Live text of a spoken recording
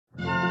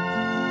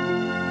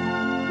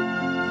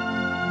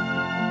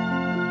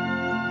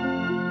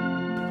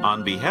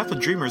On behalf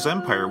of Dreamers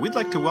Empire, we'd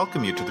like to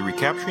welcome you to the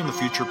Recapturing the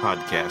Future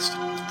podcast.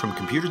 From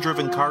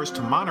computer-driven cars to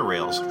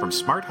monorails, from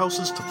smart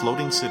houses to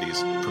floating cities,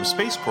 from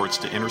spaceports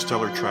to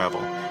interstellar travel,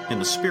 in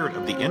the spirit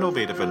of the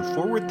innovative and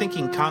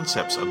forward-thinking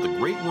concepts of the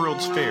Great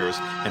World's Fairs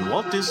and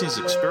Walt Disney's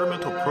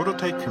experimental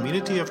prototype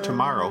Community of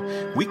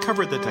Tomorrow, we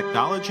cover the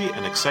technology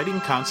and exciting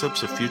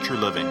concepts of future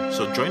living.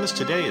 So join us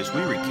today as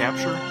we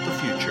recapture the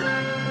future.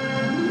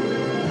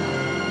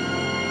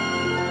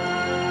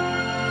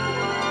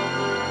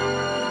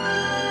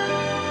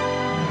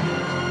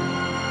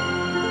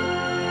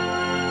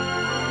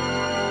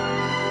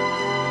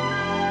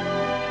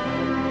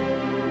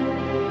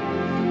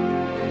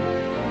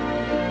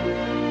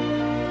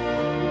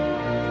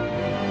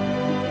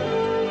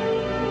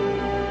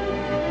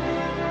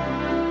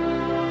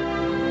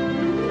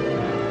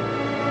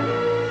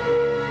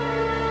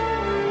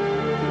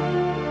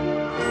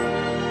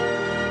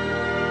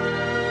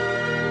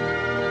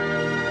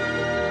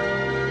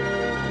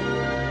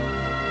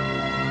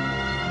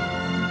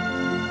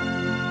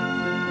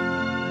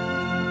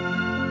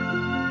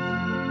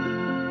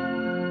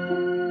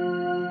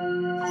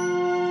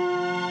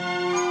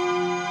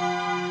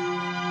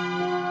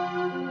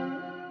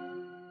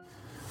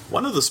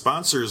 One of the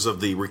sponsors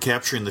of the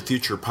Recapturing the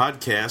Future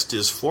podcast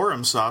is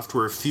forum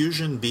software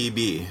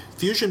FusionBB.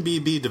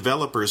 FusionBB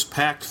developers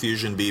packed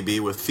FusionBB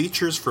with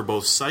features for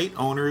both site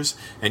owners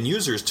and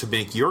users to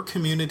make your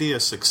community a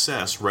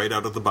success right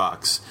out of the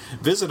box.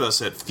 Visit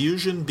us at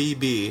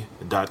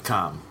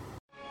FusionBB.com.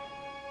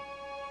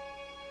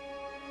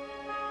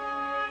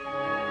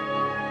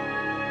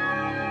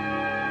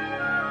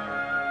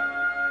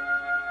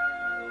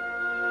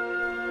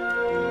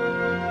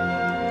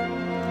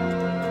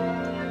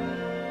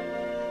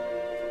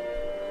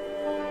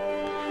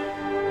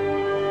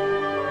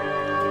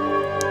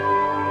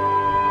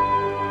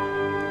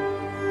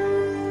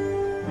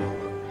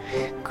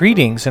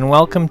 Greetings and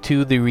welcome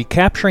to the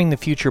Recapturing the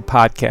Future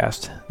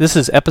podcast. This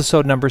is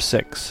episode number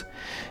 6.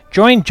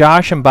 Join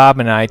Josh and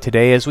Bob and I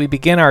today as we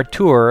begin our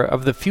tour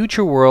of the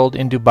future world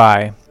in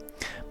Dubai.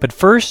 But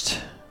first,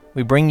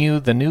 we bring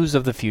you the news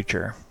of the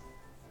future.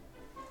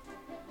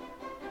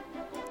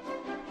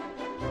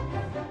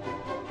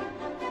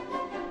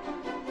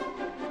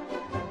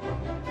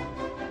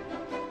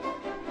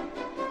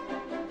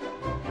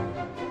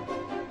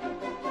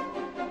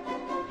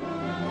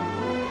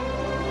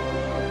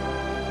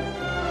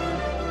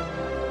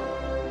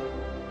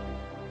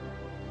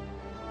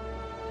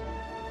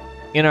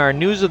 In our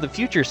News of the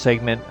Future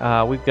segment,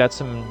 we've got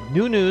some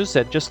new news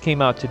that just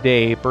came out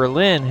today.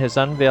 Berlin has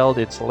unveiled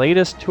its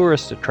latest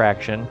tourist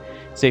attraction.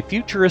 It's a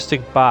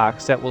futuristic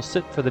box that will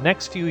sit for the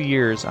next few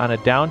years on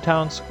a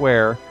downtown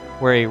square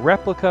where a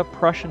replica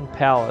Prussian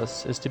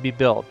palace is to be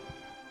built.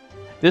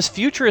 This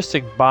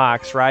futuristic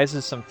box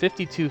rises some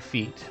 52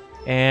 feet,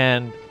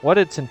 and what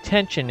its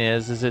intention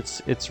is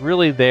it's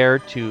really there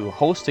to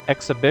host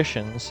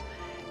exhibitions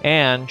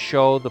and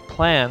show the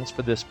plans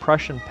for this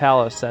Prussian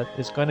palace that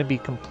is going to be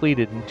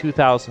completed in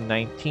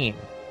 2019.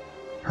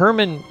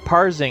 Hermann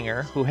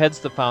Parzinger, who heads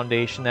the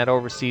foundation that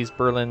oversees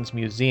Berlin's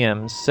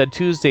museums, said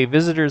Tuesday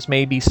visitors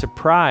may be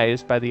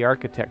surprised by the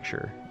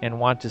architecture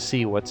and want to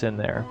see what's in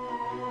there.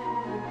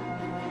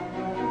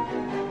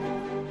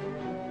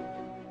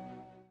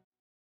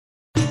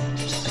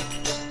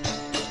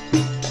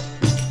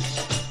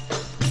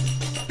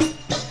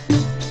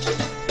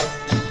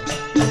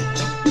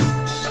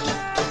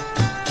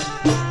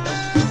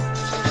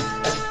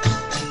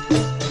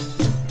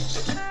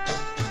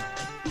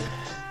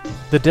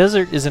 The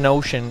desert is an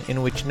ocean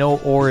in which no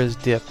oar is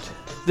dipped.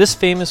 This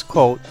famous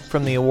quote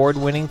from the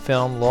award-winning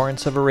film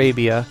Lawrence of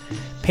Arabia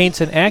paints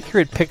an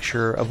accurate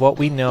picture of what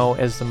we know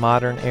as the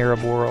modern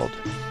Arab world.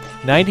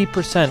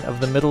 90% of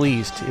the Middle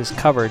East is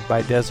covered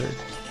by desert.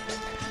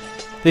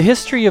 The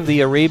history of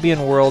the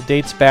Arabian world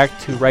dates back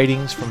to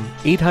writings from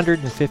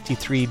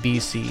 853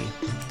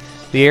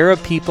 BC. The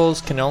Arab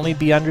peoples can only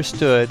be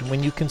understood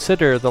when you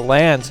consider the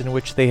lands in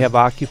which they have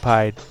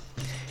occupied.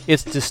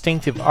 Its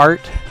distinctive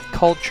art,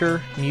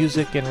 culture,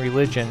 music, and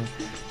religion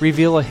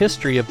reveal a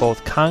history of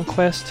both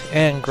conquest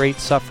and great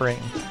suffering.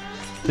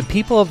 The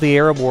people of the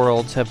Arab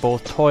worlds have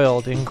both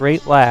toiled in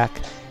great lack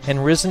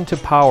and risen to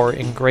power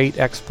in great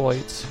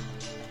exploits.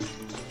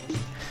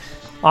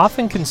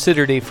 Often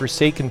considered a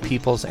forsaken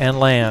peoples and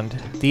land,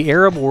 the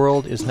Arab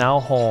world is now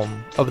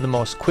home of the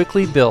most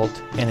quickly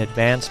built and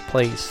advanced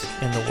place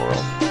in the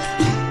world.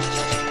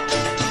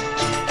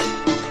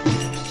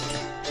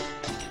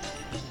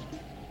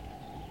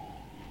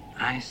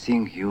 I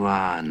think you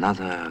are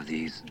another of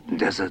these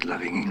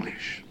desert-loving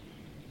English.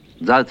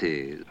 That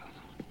is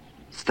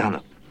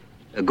Stanhope,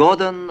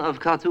 Gordon of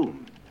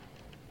Khartoum.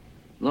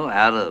 No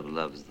Arab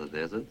loves the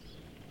desert.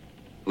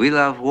 We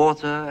love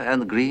water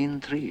and green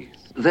trees.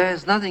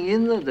 There's nothing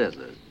in the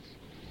desert.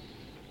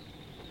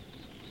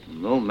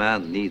 No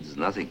man needs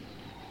nothing.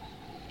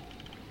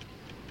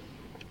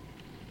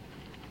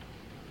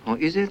 Or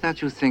is it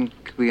that you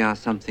think we are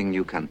something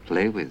you can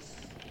play with?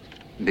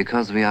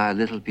 Because we are a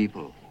little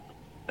people.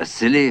 A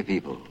silly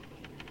people,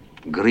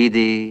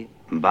 greedy,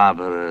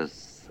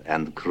 barbarous,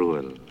 and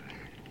cruel.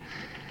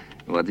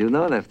 What do you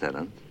know,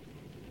 Lieutenant?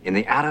 In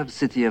the Arab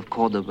city of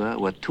Cordoba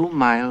were 2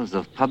 miles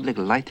of public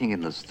lighting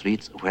in the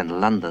streets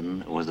when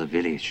London was a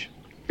village.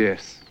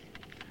 Yes.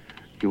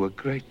 You were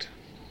great.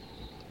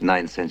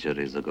 9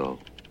 centuries ago.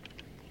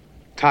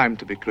 Time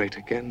to be great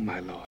again, my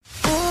lord.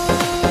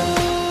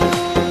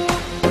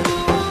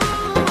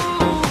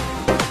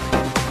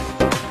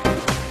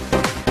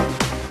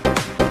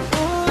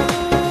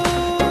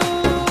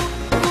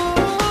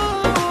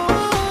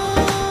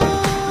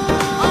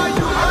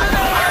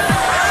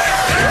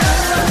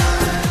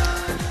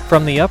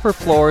 From the upper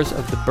floors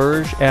of the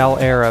Burj Al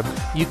Arab,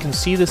 you can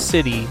see the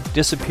city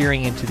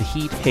disappearing into the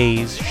heat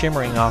haze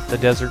shimmering off the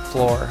desert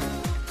floor.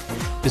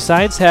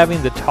 Besides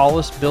having the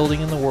tallest building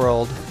in the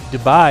world,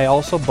 Dubai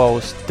also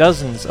boasts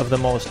dozens of the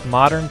most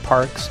modern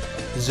parks,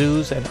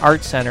 zoos, and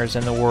art centers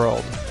in the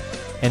world.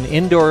 An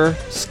indoor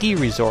ski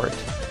resort,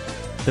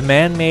 the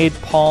man-made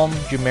Palm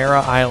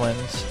Jumeirah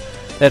Islands,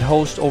 that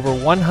host over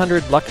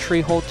 100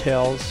 luxury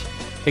hotels,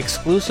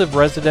 exclusive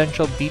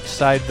residential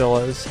beachside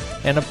villas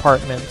and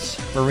apartments,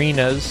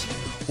 marinas,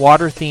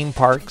 water theme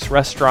parks,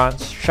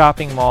 restaurants,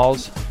 shopping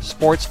malls,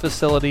 sports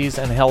facilities,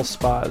 and health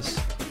spas.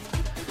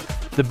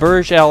 The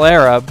Burj Al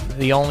Arab,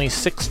 the only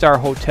 6-star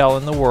hotel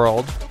in the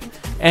world,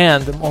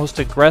 and the most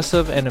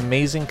aggressive and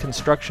amazing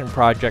construction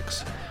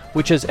projects,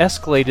 which has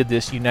escalated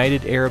this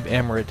United Arab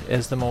Emirate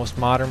as the most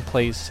modern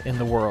place in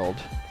the world.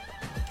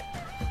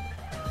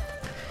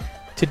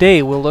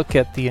 Today we'll look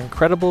at the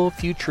incredible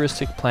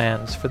futuristic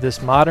plans for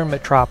this modern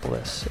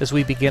metropolis as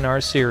we begin our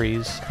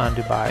series on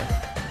Dubai.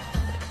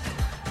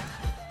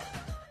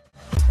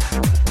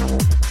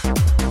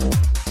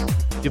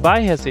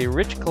 Dubai has a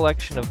rich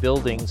collection of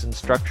buildings and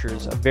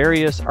structures of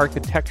various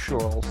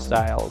architectural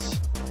styles.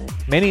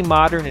 Many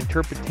modern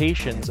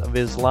interpretations of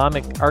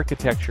Islamic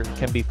architecture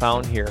can be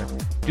found here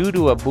due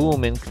to a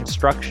boom in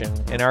construction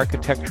and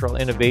architectural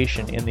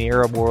innovation in the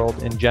Arab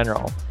world in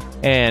general,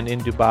 and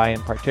in Dubai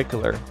in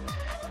particular.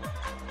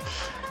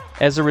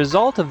 As a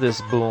result of this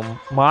boom,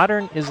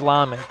 modern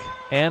Islamic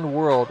and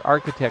world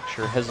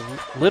architecture has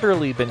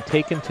literally been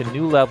taken to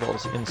new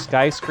levels in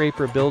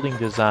skyscraper building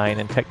design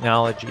and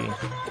technology.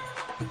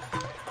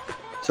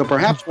 So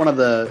perhaps one of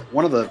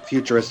the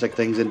futuristic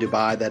things in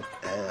Dubai that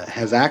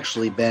has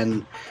actually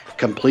been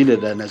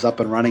completed and is up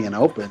and running and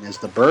open is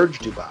the Burj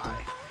Dubai,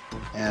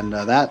 and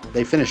that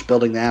they finished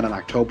building that in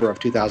October of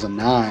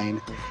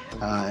 2009,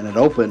 and it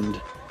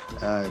opened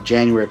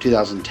January of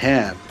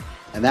 2010.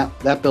 And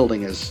that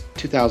building is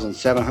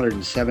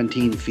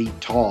 2,717 feet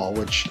tall,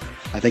 which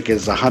I think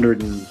is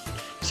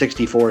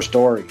 164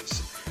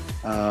 stories.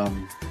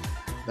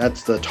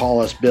 That's the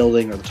tallest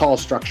building or the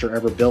tallest structure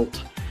ever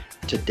built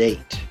to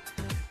date.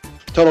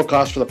 Total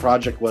cost for the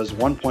project was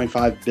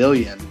 $1.5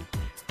 billion,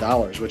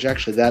 which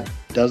actually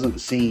doesn't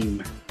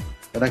seem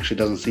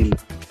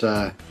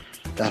that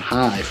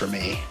high for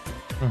me.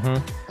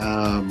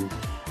 Mm-hmm.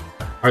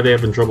 Are they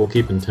having trouble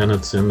keeping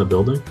tenants in the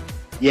building?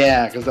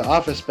 Yeah, because the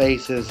office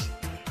space is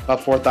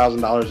about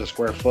 $4,000 a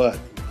square foot.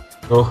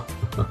 Oh.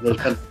 There's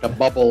been a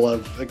bubble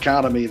of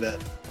economy that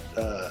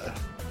the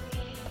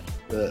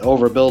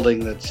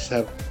overbuilding that's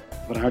having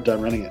a hard time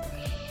renting it.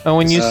 And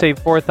when you say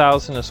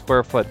 $4,000 a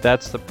square foot,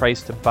 that's the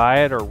price to buy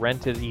it or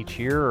rent it each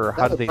year, or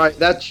how do they? I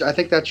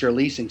think that's your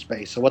leasing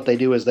space. So what they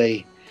do is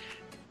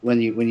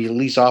when you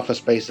lease office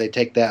space, they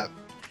take that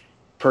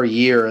per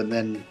year and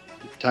then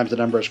times the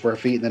number of square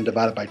feet and then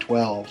divide it by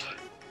 12.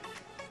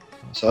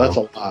 So that's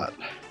a lot.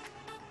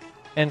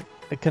 And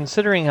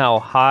considering how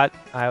hot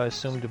I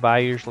assume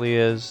Dubai usually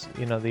is,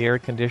 the air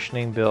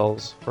conditioning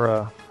bills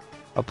for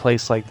a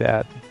place like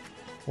that,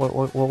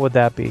 what would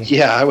that be?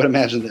 Yeah, I would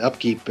imagine the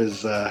upkeep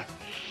is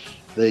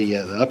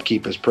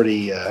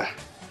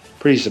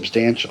pretty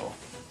substantial.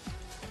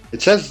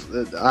 It says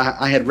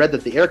I had read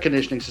that the air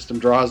conditioning system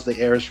draws the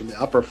airs from the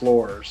upper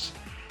floors,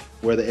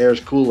 where the air is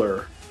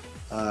cooler.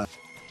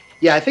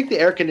 Yeah, I think the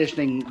air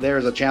conditioning there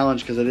is a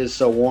challenge because it is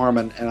so warm,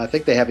 and I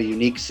think they have a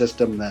unique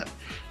system that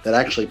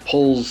actually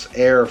pulls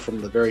air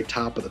from the very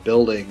top of the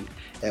building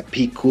at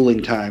peak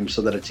cooling time,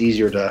 so that it's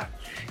easier to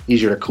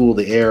cool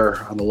the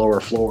air on the lower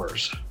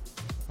floors.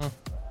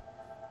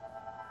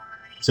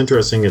 It's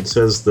interesting. It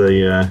says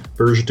the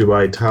Burj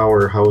Dubai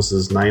Tower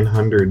houses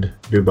 900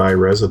 Dubai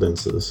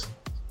residences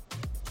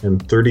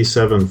and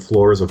 37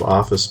 floors of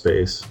office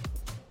space,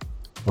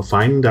 a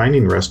fine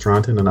dining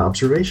restaurant, and an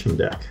observation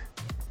deck.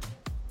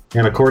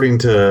 And according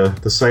to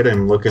the site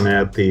I'm looking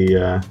at,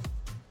 the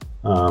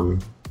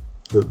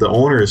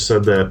owners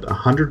said that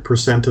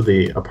 100% of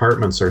the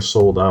apartments are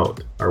sold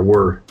out, or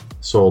were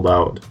sold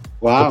out.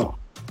 Wow.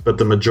 But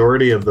the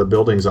majority of the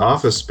building's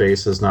office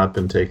space has not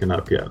been taken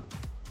up yet.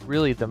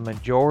 Really, the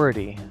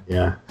majority?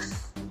 Yeah.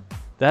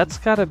 That's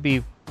got to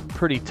be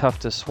pretty tough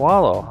to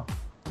swallow.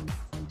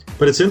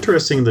 But it's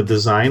interesting, the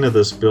design of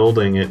this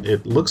building.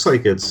 It looks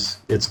like it's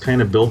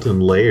kind of built in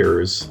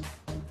layers.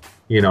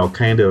 Of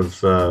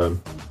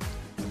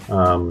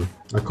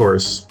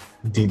course,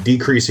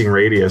 decreasing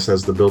radius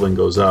as the building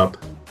goes up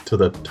to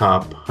the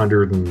top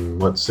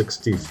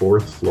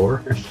 164th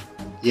floor.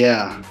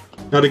 Yeah.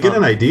 Now, to get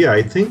an idea,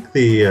 I think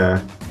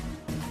the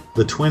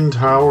Twin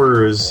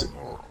Towers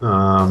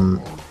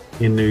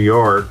in New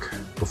York,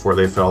 before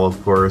they fell,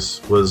 of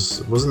course,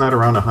 wasn't that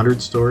around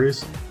 100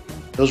 stories?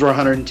 Those were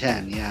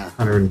 110, yeah.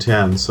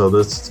 110. So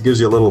this gives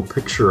you a little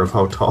picture of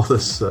how tall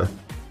this.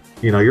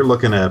 You're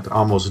looking at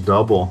almost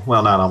double.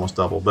 Well, not almost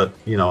double, but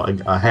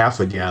a half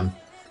again.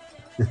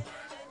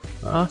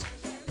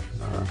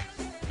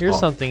 Here's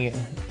something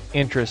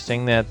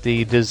interesting, that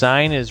the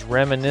design is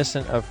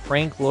reminiscent of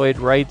Frank Lloyd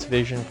Wright's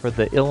vision for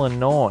the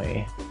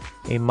Illinois,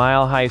 a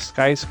mile-high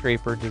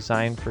skyscraper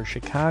designed for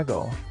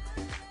Chicago.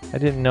 I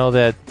didn't know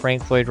that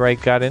Frank Lloyd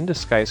Wright got into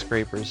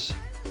skyscrapers.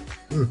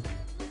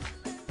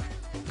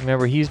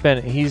 Remember,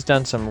 he's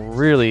done some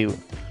really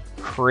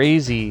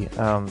crazy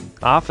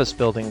office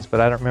buildings, but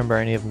I don't remember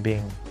any of them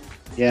being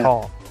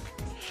tall.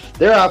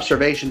 Their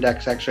observation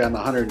deck's actually on the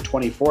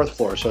 124th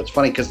floor, so it's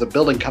funny because the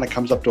building kind of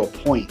comes up to a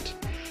point,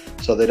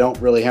 so they don't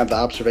really have the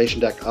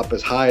observation deck up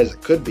as high as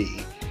it could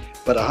be,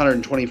 but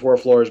 124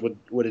 floors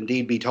would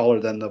indeed be taller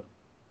than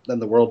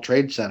the World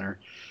Trade Center.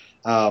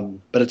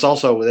 But it's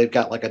also, they've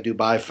got like a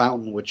Dubai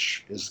fountain,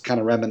 which is kind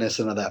of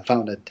reminiscent of that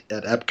fountain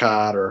at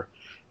Epcot, or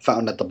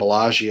fountain at the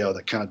Bellagio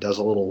that kind of does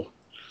a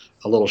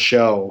little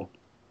show.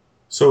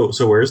 So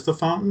where's the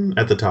fountain?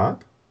 At the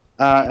top?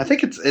 I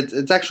think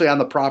it's actually on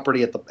the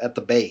property at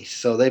the base.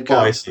 So they've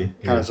got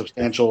kind of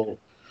substantial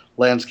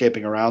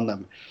landscaping around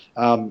them.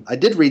 I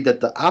did read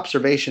that the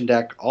observation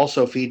deck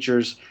also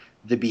features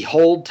the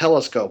Behold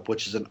telescope,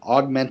 which is an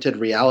augmented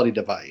reality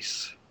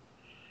device,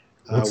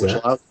 which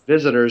allows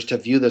visitors to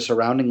view the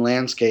surrounding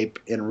landscape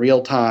in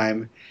real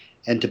time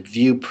and to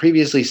view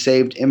previously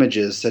saved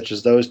images, such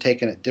as those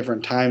taken at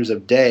different times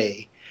of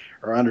day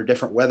or under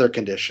different weather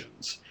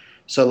conditions.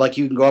 So like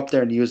you can go up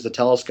there and use the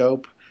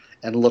telescope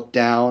and look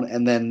down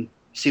and then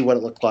see what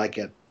it looked like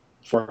at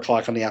 4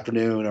 o'clock in the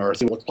afternoon, or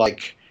see what it looked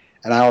like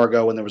an hour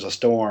ago when there was a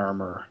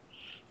storm, or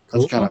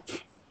that's kind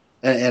of,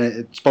 and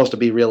it's supposed to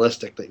be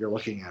realistic that you're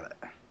looking at it.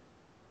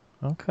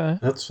 Okay.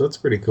 That's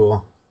pretty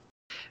cool.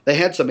 They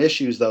had some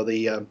issues though.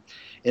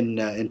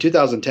 In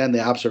 2010,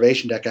 the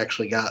observation deck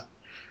actually got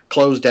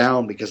closed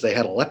down because they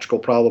had electrical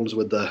problems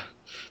with the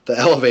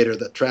elevator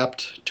that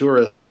trapped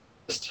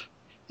tourists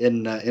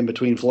in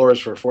between floors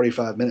for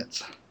 45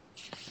 minutes.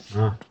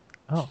 Oh,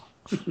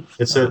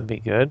 that would be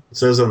good. It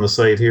says on the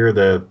site here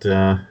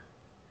that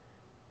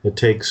it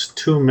takes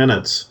 2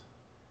 minutes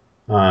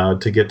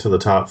to get to the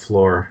top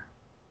floor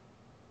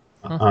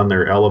on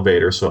their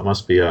elevator, so it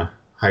must be a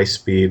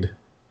high-speed,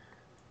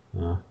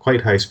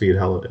 quite high-speed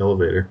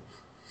elevator.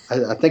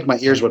 I think my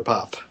ears would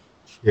pop.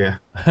 Yeah.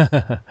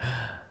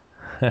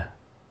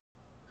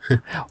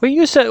 Well,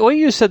 you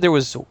said there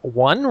was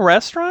one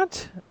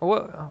restaurant?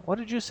 What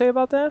did you say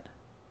about that?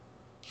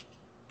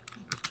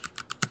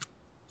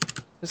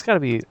 There's got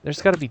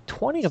to be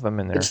 20 of them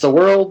in there. It's the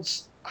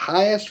world's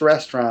highest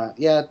restaurant.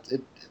 Yeah,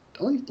 it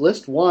only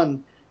lists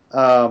one.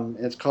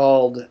 It's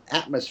called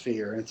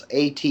Atmosphere. It's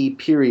AT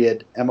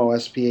period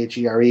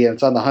MOSPHERE, and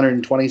it's on the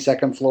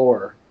 122nd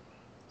floor.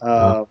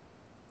 And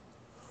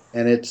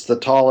it's the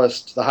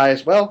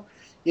highest. Well,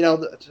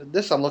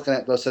 this I'm looking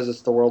at though says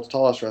it's the world's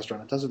tallest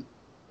restaurant. It doesn't.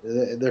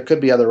 There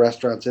could be other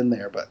restaurants in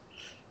there, but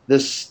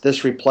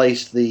this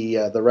replaced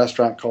the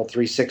restaurant called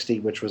 360,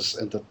 which was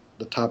at the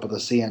top of the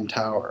CN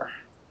Tower.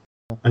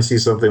 I see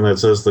something that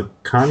says the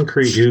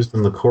concrete used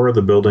in the core of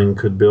the building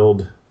could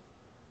build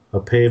a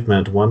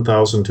pavement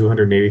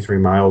 1,283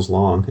 miles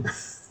long.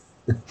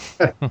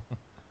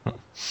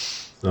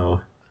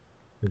 So,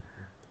 of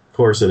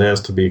course, it has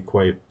to be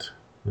quite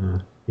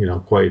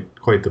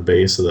the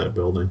base of that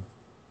building.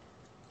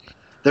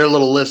 Their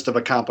little list of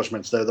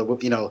accomplishments there,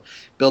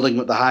 building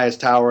with the highest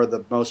tower,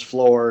 the most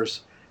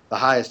floors, the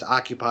highest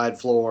occupied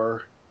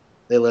floor,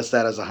 they list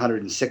that as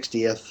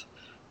 160th.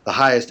 The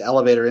highest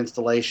elevator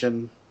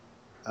installation,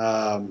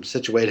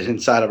 situated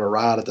inside of a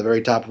rod at the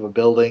very top of a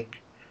building.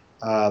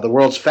 The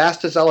world's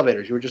fastest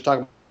elevators. You were just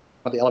talking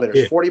about the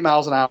elevators, 40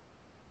 miles an hour.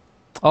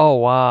 Oh,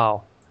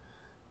 wow.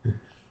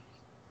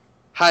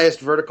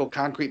 Highest vertical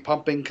concrete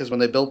pumping, because when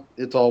they built,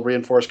 it's all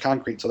reinforced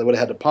concrete, so they would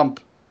have had to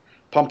pump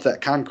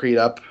that concrete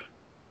up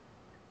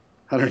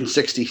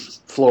 160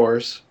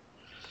 floors.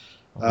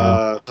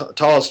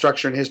 Tallest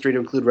structure in history to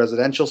include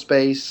residential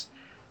space.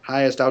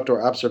 Highest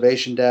outdoor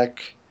observation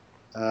deck.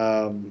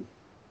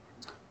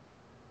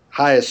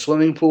 Highest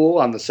swimming pool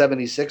on the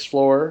 76th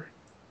floor.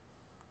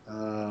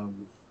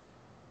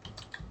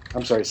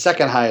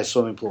 Second highest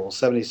swimming pool,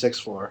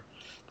 76th floor.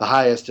 The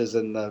highest is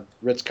in the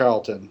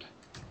Ritz-Carlton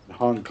in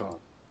Hong Kong.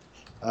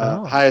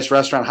 Highest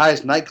restaurant,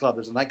 highest nightclub.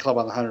 There's a nightclub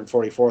on the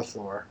 144th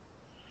floor.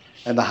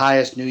 And the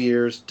highest New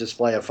Year's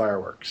display of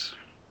fireworks.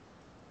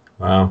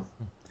 Wow.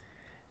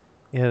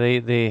 Yeah,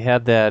 they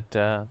had that.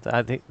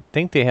 I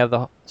think they have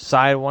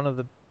one of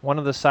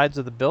the sides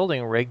of the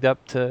building rigged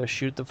up to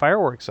shoot the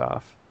fireworks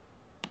off.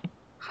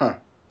 Huh.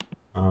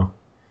 Oh.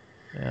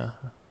 Yeah.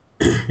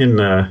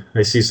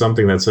 I see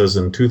something that says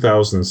in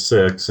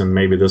 2006, and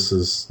maybe this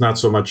is not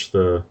so much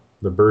the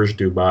Burj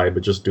Dubai,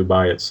 but just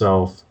Dubai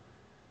itself,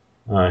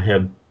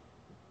 had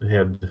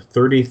had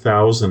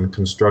 30,000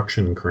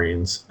 construction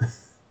cranes.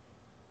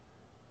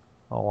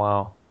 Oh,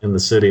 wow. In the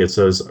city, it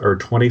says, or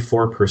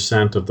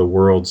 24% of the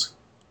world's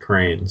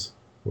cranes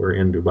were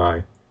in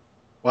Dubai.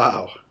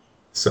 Wow.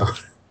 So,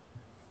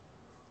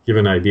 give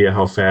an idea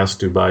how fast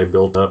Dubai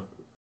built up.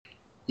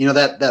 You know,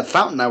 that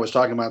fountain I was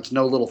talking about, it's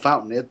no little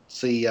fountain. It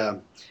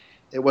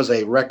was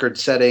a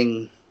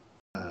record-setting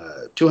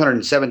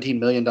 $217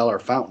 million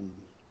fountain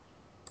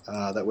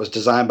that was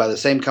designed by the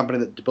same company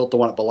that built the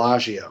one at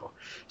Bellagio.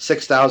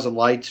 6,000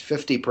 lights,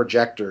 50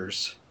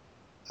 projectors,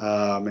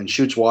 and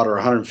shoots water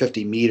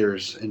 150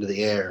 meters into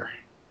the air.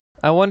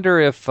 I wonder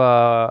if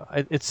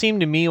it seemed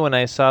to me when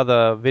I saw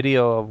the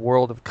video of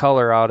World of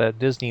Color out at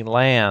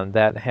Disneyland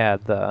that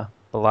had the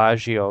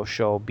Bellagio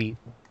show beat.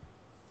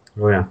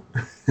 Oh, yeah.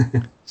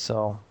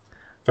 So,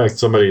 in fact,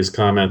 somebody's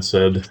comment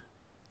said,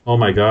 "Oh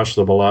my gosh,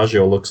 the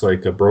Bellagio looks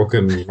like a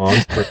broken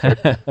lawn."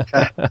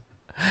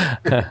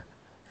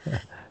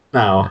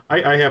 Now,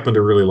 I happen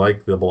to really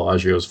like the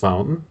Bellagio's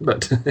fountain,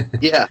 but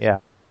Yeah.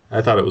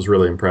 I thought it was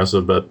really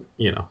impressive, but,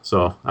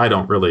 so I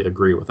don't really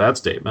agree with that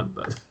statement,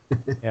 but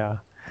yeah.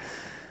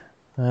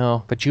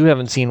 Well, but you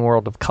haven't seen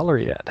World of Color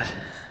yet.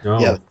 no,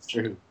 Yeah, that's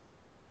true.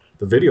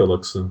 the video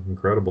looks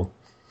incredible.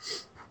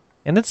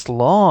 And it's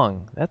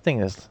long. That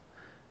thing it's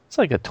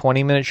like a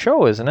 20-minute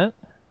show, isn't it?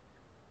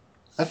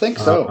 I think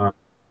so.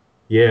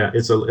 Yeah,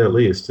 it's at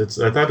least.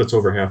 I thought it's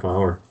over half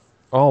hour.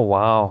 Oh,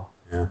 wow.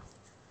 Yeah.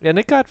 And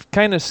it got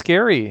kind of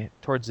scary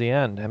towards the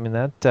end. I mean,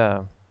 that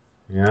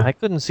Yeah. I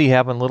couldn't see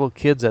having little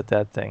kids at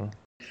that thing.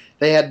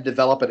 They had to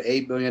develop an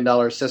 $8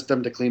 million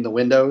system to clean the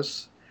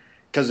windows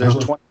because there's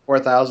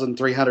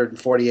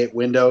 24,348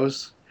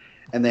 windows,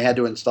 and they had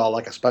to install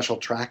like a special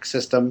track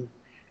system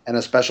and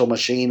a special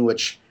machine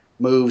which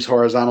moves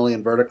horizontally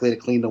and vertically to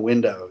clean the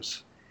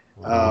windows.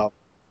 Wow.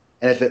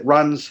 And if it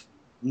runs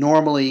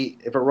normally,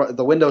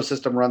 the window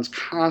system runs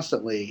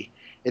constantly,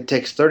 it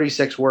takes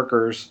 36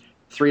 workers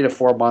 3 to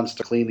 4 months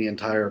to clean the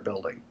entire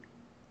building.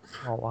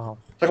 Oh, wow.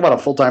 Talk about a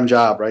full-time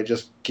job, right?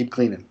 Just keep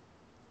cleaning.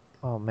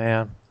 Oh,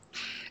 man.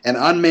 And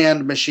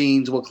unmanned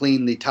machines will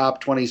clean the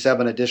top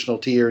 27 additional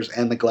tiers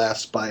and the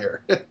glass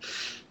spire.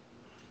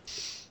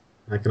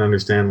 I can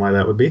understand why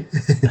that would be.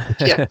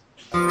 Yeah.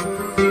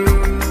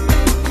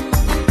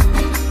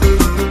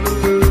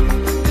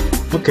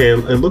 Okay,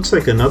 it looks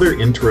like another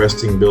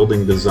interesting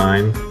building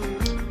design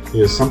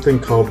is something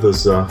called the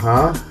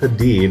Zaha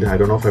Hadid, I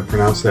don't know if I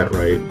pronounced that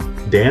right,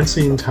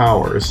 Dancing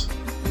Towers.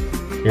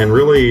 And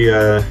really,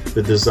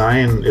 the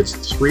design, it's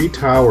 3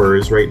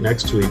 towers right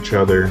next to each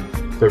other,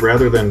 but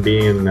rather than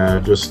being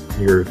just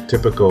your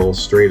typical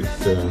straight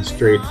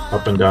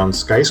up and down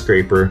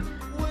skyscraper,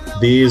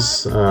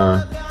 these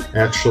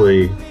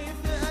actually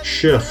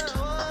shift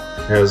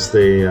as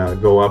they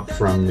go up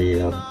from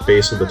the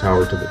base of the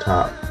tower to the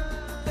top.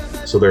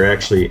 So they're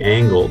actually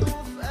angled.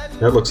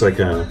 That looks like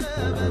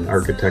an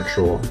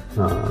architectural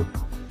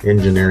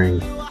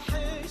engineering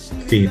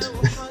feat.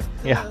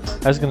 Yeah,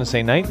 I was going to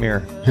say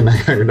nightmare.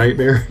 Your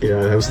nightmare?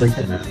 Yeah, I was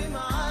thinking that.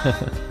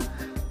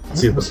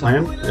 See, the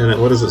plan,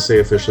 and what does it say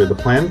officially? The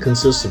plan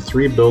consists of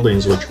 3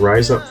 buildings which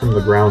rise up from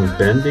the ground,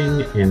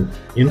 bending and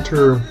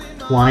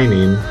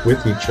intertwining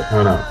with each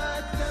other.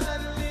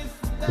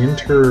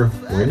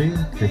 Intertwining?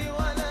 Okay.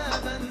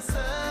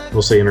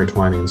 We'll say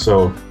intertwining.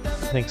 So, I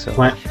think so.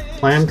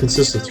 Plan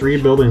consists of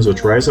 3 buildings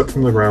which rise up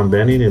from the ground,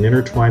 bending and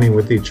intertwining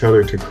with each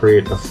other to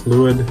create a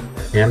fluid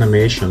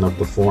animation of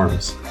the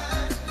forms.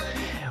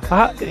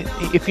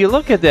 If you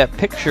look at that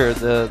picture,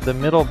 the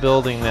middle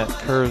building that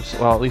curves,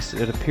 well, at least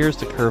it appears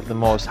to curve the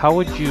most, how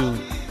would you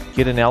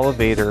get an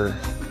elevator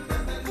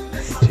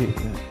to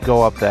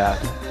go up that?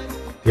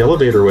 The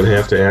elevator would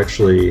have to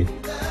actually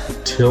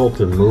tilt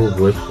and move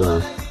with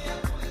the...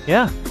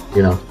 Yeah.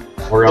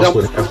 Or else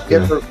would have to...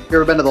 You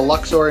ever been to the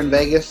Luxor in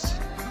Vegas?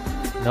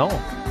 No.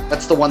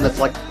 That's the one that's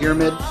like a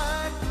pyramid.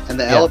 And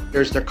the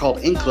elevators, they're called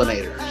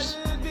inclinators.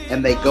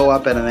 And they go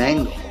up at an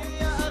angle.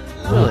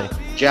 Really?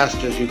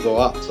 Just as you go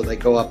up. So they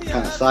go up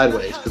kind of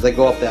sideways because they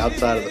go up the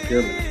outside of the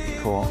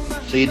pyramid. Cool.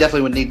 So you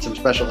definitely would need some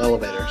special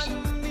elevators.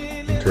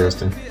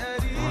 Interesting.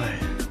 Boy.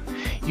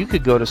 You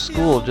could go to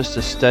school just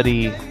to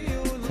study,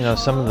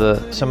 some of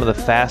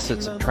the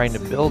facets of trying to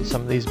build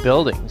some of these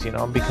buildings,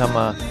 and become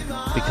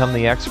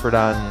the expert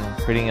on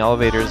creating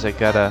elevators that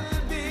gotta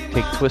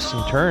take twists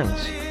and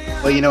turns.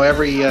 Well,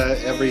 every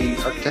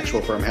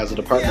architectural firm has a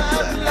department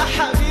for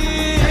that.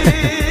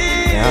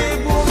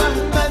 Yeah.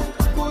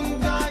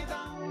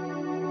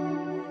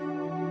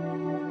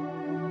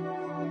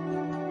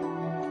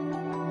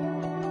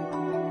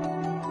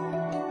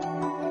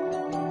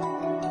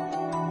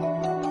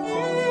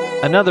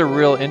 Another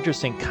real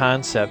interesting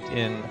concept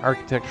in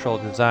architectural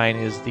design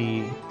is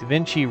the Da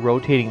Vinci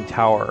rotating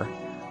tower.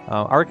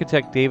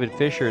 Architect David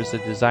Fisher is the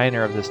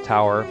designer of this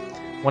tower,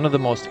 one of the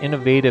most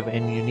innovative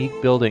and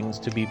unique buildings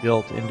to be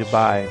built in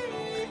Dubai.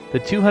 The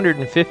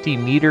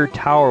 250-meter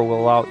tower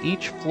will allow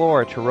each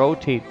floor to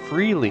rotate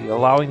freely,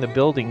 allowing the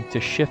building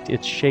to shift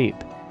its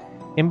shape.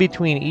 In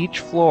between each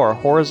floor,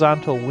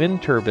 horizontal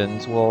wind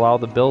turbines will allow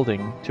the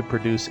building to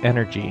produce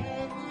energy.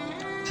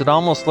 It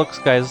almost looks,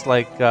 guys,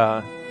 like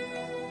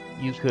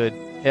you could.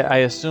 I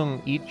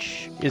assume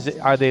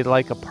are they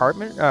like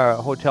apartment,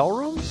 hotel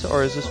rooms,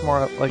 or is this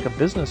more like a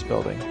business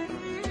building?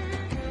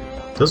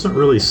 Doesn't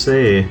really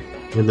say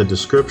in the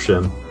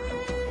description.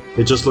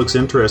 It just looks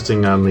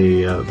interesting on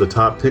the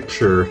top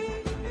picture,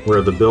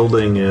 where the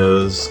building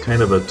is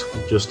kind of a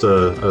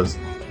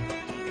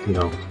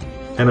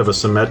kind of a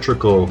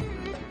symmetrical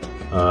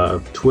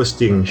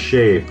twisting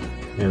shape,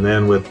 and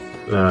then with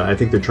I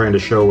think they're trying to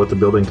show what the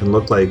building can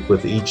look like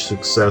with each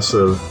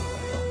successive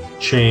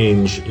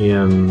change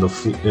in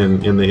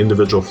the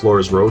individual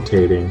floors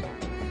rotating,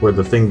 where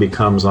the thing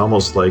becomes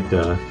almost like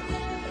a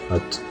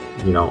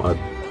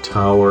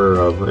tower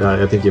of,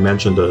 I think you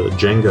mentioned a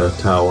Jenga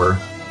tower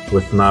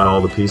with not all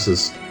the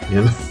pieces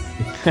in.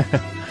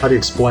 How do you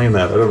explain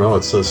that? I don't know.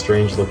 It's a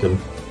strange looking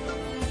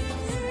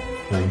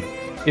thing.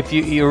 If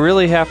you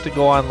really have to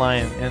go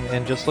online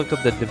and just look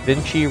up the Da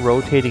Vinci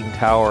rotating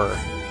tower.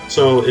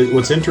 So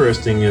what's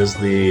interesting is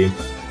the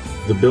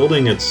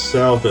building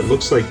itself. It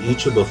looks like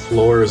each of the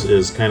floors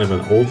is kind of an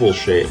oval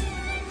shape.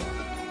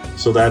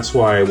 So that's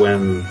why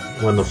when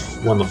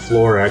the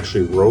floor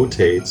actually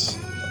rotates,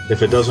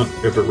 if it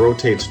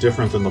rotates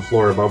different than the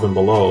floor above and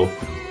below,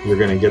 you're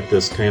going to get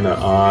this kind of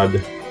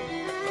odd,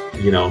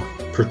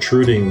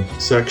 protruding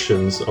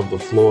sections of the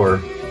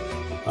floor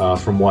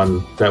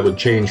that would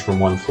change from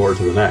one floor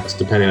to the next,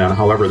 depending on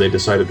however they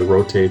decided to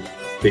rotate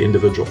the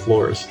individual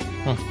floors.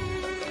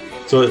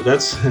 So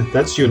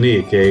that's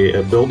unique,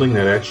 a building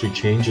that actually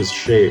changes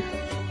shape.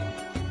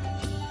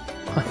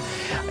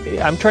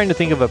 I'm trying to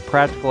think of a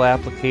practical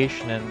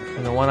application,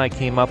 and the one I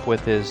came up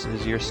with is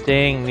you're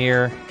staying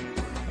near,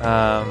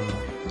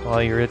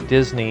 you're at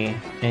Disney,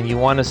 and you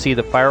want to see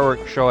the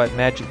fireworks show at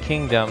Magic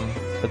Kingdom,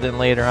 but then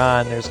later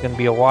on there's going to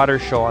be a water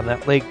show on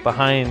that lake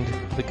behind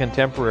the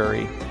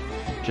Contemporary.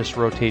 Just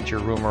rotate your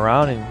room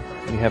around and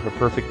you have a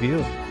perfect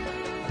view.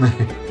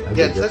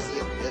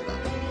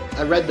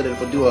 I read that it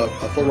would do a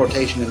full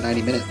rotation in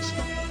 90 minutes.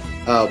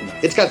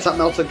 It's got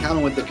something else in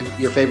common with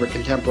your favorite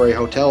Contemporary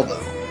hotel, though.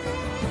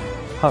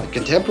 The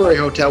Contemporary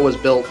hotel was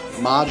built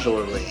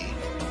modularly,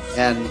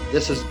 and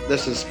this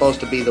is supposed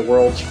to be the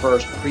world's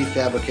first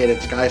prefabricated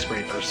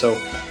skyscraper. So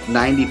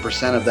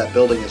 90% of that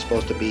building is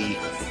supposed to be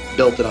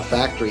built in a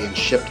factory and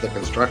shipped to the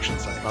construction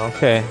site.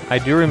 Okay, I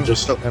do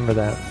remember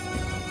that.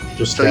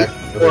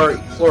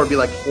 Floor would be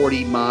like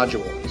 40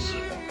 modules.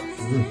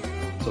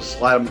 Mm-hmm. So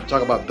slide them.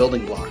 Talk about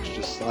building blocks.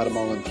 Just slide them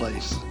all in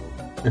place.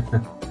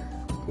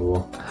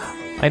 Cool.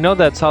 I know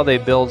that's how they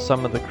build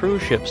some of the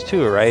cruise ships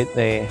too, right?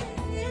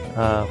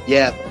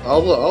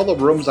 All the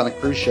rooms on a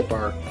cruise ship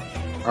are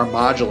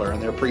modular,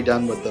 and they're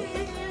pre-done with the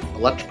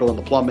electrical and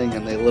the plumbing,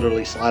 and they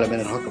literally slide them in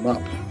and hook them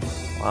up.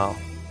 Wow.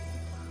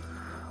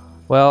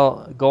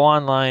 Well, go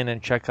online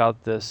and check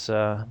out this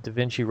Da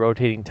Vinci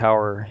rotating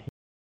tower.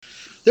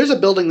 There's a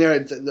building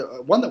there,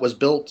 one that was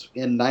built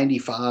in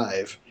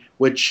 '95,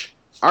 which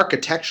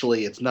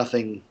architecturally it's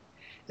nothing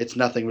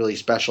really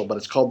special, but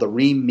it's called the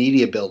Ream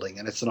Media Building,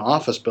 and it's an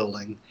office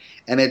building,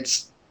 and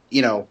it's,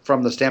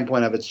 from the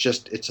standpoint of it's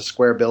a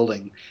square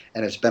building,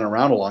 and it's been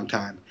around a long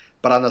time.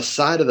 But on the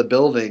side of the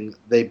building,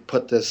 they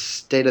put this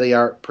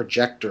state-of-the-art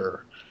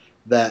projector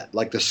that,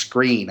 like the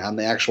screen on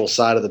the actual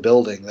side of the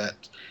building,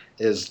 that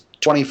is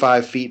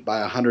 25 feet by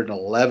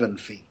 111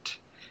 feet.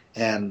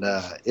 And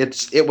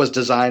it was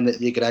designed that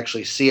you could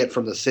actually see it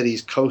from the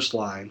city's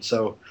coastline.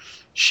 So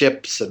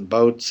ships and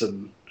boats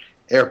and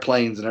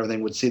airplanes and everything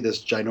would see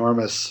this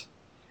ginormous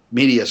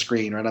media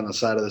screen right on the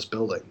side of this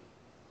building.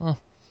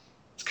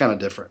 It's kind of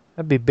different.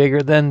 That'd be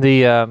bigger than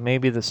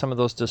the some of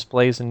those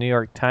displays in New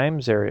York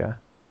Times area.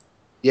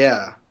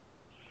 Yeah,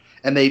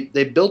 and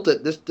they built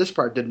it. This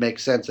part did make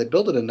sense. They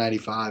built it in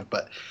 '95,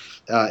 but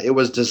it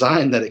was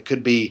designed that it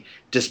could be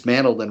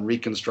dismantled and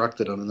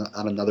reconstructed on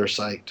another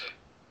site.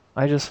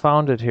 I just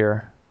found it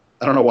here.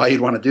 I don't know why you'd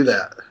want to do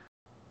that.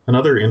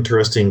 Another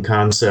interesting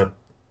concept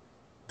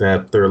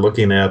that they're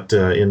looking at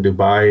in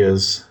Dubai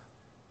is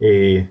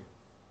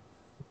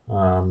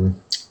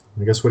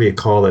I guess, what do you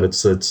call it?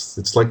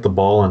 It's like the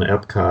ball in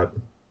Epcot,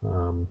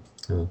 a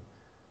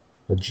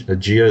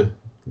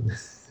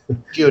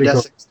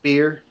geodesic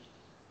sphere.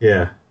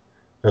 Yeah,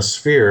 a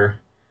sphere,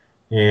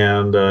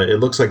 and it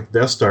looks like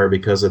Death Star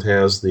because it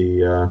has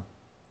the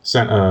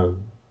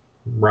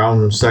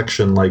round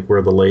section, like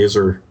where the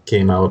laser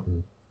came out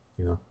and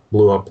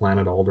blew up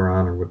Planet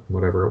Alderaan or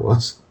whatever it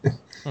was.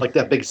 Like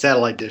that big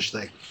satellite dish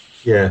thing.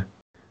 Yeah,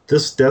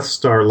 this Death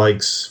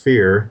Star-like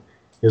sphere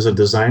is a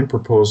design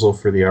proposal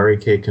for the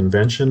REK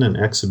Convention and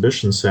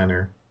Exhibition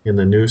Center in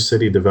the new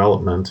city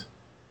development.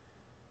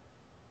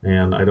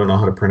 And I don't know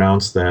how to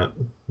pronounce that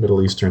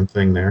Middle Eastern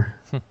thing there.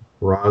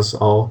 Ras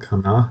Al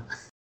Khaimah.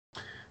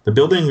 The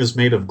building is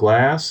made of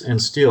glass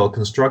and steel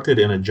constructed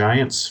in a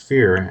giant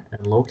sphere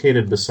and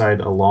located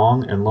beside a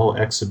long and low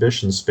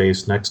exhibition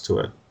space next to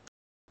it.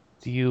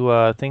 Do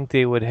you think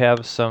they would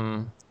have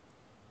some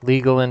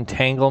legal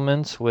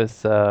entanglements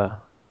with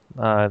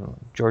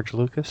George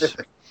Lucas?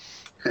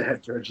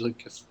 George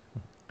Lucas.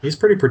 He's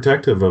pretty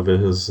protective of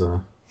his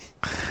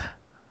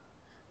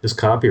is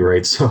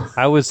copyright, so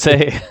I would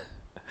say.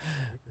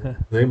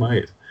 they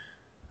might.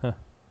 Yeah,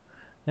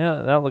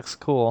 that looks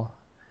cool.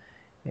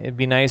 It'd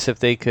be nice if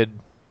they could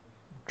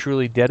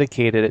truly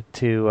dedicate it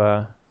to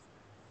a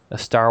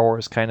Star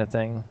Wars kind of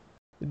thing.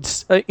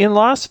 In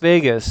Las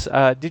Vegas,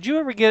 did you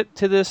ever get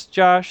to this,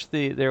 Josh?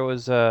 There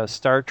was a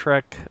Star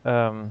Trek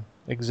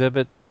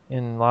exhibit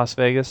in Las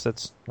Vegas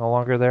that's no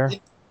longer there?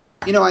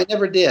 I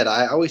never did.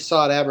 I always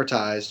saw it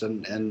advertised,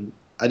 and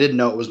I didn't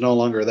know it was no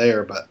longer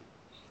there, but...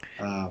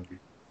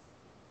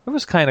 It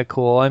was kind of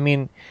cool. I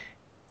mean,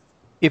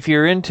 if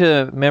you're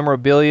into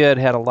memorabilia, it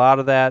had a lot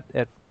of that,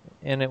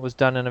 and it was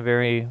done in a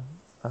very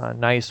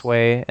nice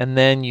way. And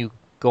then you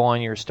go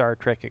on your Star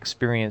Trek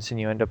experience, and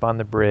you end up on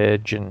the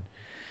bridge, and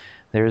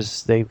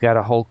they've got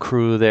a whole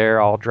crew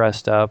there all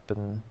dressed up,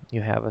 and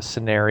you have a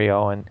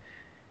scenario, and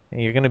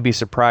you're going to be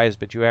surprised,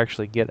 but you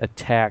actually get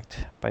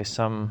attacked by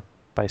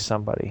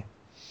somebody.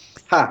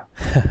 Ha!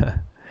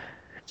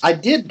 I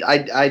did.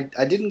 I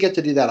didn't get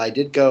to do that. I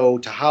did go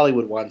to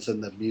Hollywood once,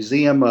 and the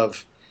Museum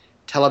of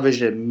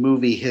Television and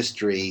Movie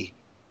History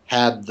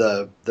had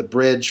the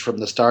bridge from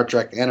the Star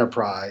Trek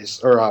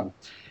Enterprise, or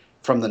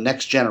from the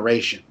Next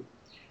Generation,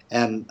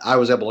 and I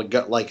was able to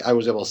go. Like, I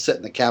was able to sit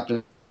in the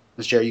captain's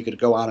chair. You could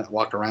go on it, and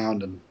walk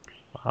around, and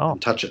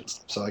touch it.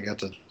 So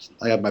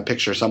I have my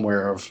picture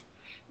somewhere of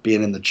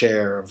being in the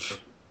chair of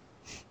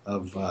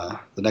the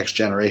Next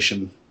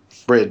Generation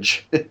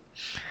bridge.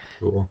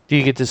 Cool. Do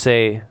you get to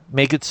say,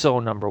 "Make it so,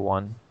 number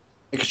one"?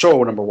 Make it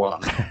so, number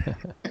one.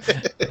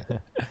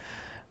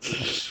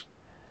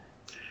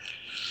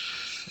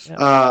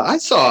 I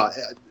saw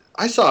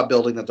a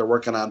building that they're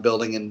working on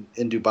building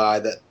in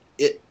Dubai.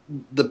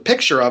 The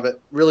picture of it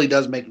really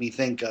does make me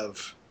think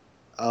of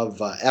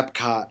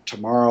Epcot,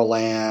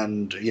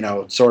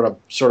 Tomorrowland,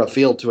 sort of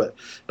feel to it.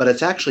 But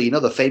it's actually,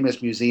 the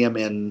famous museum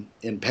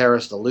in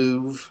Paris, the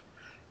Louvre.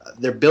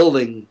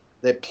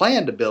 They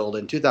plan to build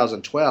in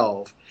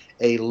 2012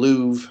 a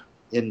Louvre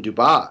in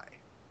Dubai.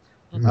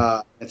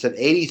 Mm-hmm. It's an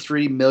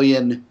 83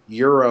 million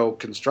euro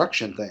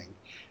construction thing,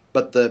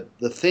 but the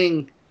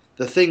thing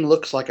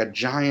looks like a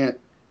giant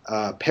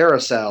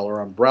parasol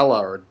or umbrella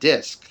or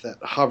disc that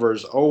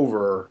hovers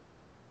over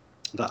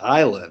the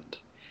island,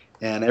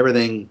 and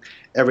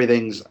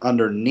everything's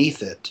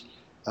underneath it.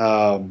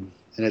 And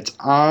it's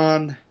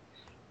on,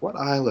 what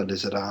island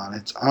is it on?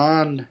 It's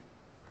on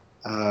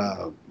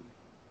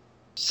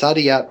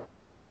Saadiyat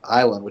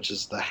Island, which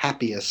is the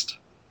Happiness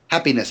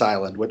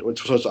Island,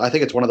 which was, I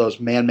think it's one of those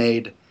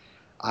man-made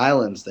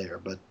islands there,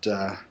 but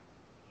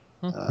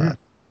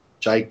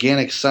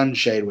gigantic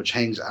sunshade which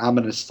hangs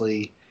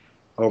ominously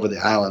over the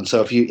island.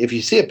 So if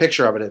you see a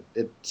picture of it,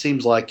 it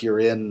seems like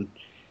you're in,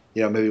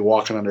 maybe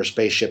walking under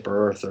Spaceship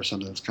Earth or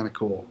something. It's kind of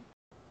cool.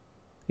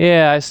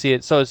 Yeah, I see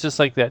it. So it's just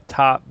like that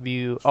top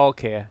view.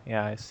 Okay,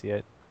 yeah, I see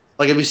it.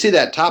 Like if you see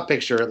that top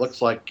picture, it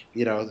looks like,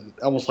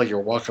 almost like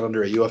you're walking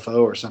under a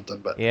UFO or something.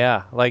 But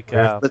yeah, like...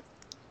 but,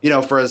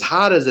 for as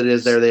hot as it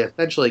is there, they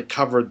essentially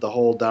covered the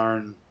whole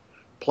darn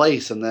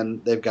place, and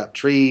then they've got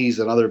trees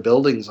and other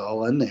buildings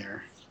all in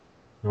there.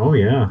 Oh,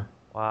 yeah.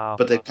 Wow.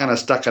 But they kind of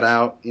stuck it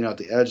out, at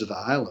the edge of the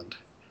island.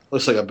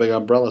 Looks like a big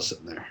umbrella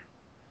sitting there.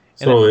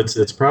 So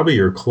it's probably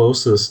your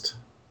closest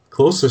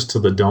to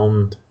the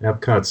domed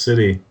Epcot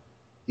City.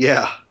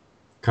 Yeah.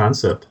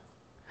 Concept.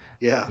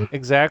 Yeah.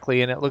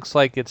 Exactly, and it looks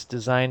like it's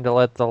designed to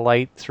let the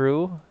light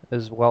through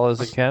as well as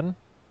it can.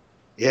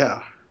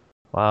 Yeah.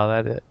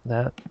 Wow,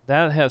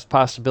 that has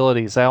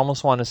possibilities. I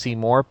almost want to see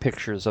more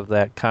pictures of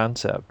that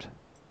concept.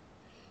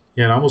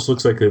 Yeah, it almost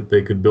looks like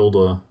they could build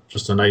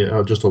just a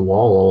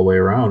wall all the way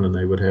around, and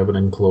they would have an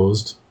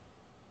enclosed,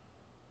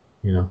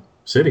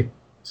 city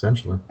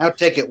essentially. I'll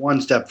take it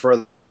one step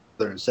further.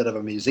 Instead of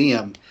a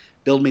museum,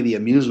 build me the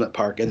amusement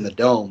park in the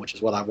dome, which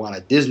is what I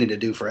wanted Disney to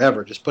do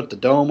forever. Just put the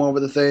dome over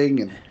the thing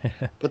and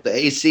put the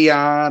AC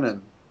on,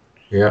 and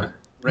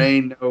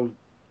rain, no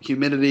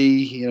humidity.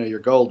 You're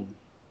golden.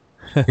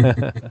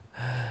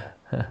 That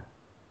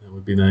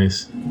would be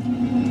nice.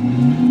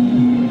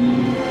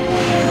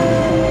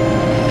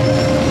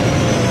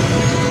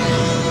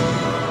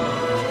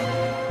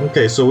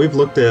 Okay, so we've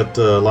looked at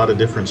a lot of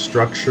different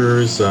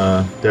structures,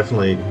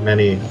 definitely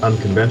many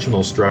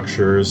unconventional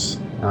structures,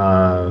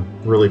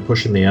 really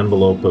pushing the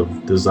envelope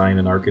of design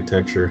and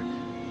architecture.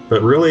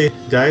 But really,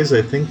 guys,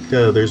 I think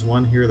there's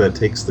one here that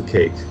takes the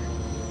cake.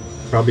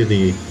 Probably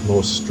the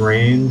most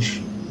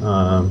strange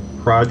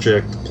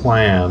project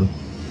plan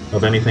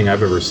of anything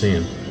I've ever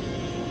seen,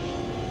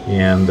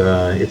 and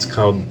it's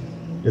called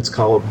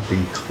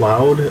the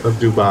Cloud of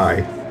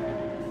Dubai,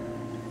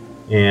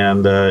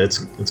 and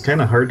it's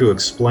kind of hard to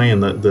explain.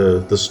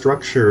 The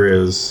structure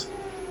is,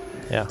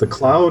 the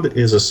Cloud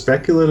is a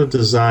speculative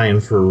design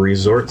for a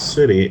resort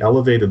city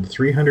elevated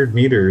 300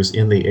 meters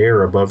in the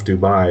air above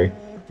Dubai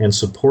and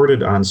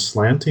supported on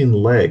slanting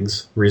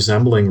legs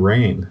resembling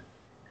rain.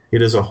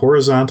 It is a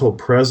horizontal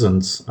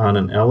presence on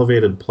an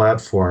elevated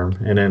platform,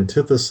 an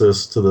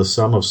antithesis to the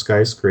sum of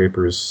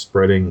skyscrapers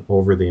spreading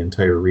over the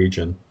entire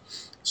region.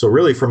 So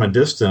really, from a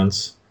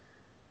distance,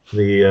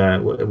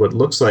 what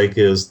looks like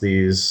is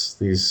these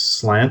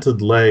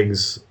slanted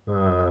legs,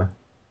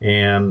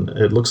 and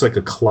it looks like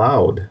a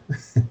cloud,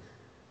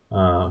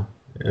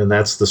 and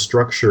that's the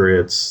structure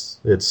it's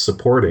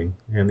supporting.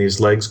 And these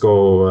legs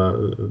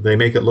go, they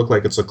make it look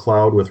like it's a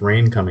cloud with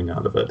rain coming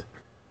out of it.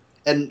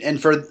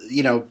 And for,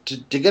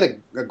 to get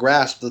a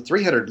grasp, the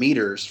 300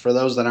 meters, for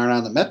those that aren't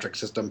on the metric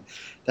system,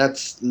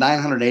 that's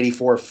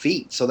 984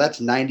 feet. So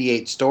that's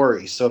 98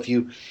 stories. So if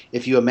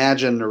you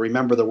imagine or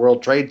remember the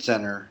World Trade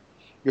Center,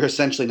 you're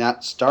essentially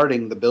not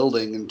starting the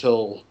building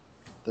until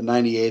the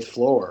 98th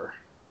floor.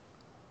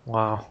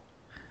 Wow.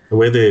 The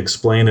way they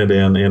explain it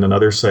in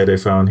another site I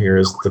found here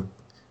is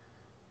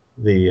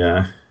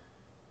the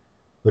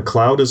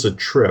cloud is a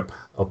trip,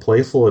 a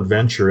playful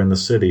adventure in the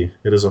city.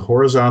 It is a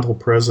horizontal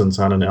presence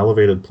on an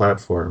elevated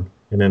platform,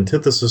 an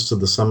antithesis to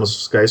the sum of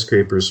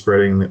skyscrapers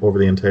spreading over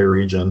the entire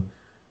region.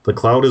 The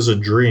cloud is a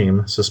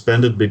dream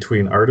suspended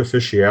between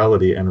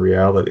artificiality and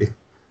reality.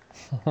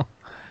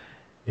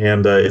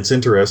 And it's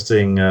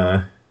interesting,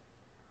 at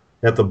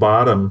the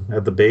bottom,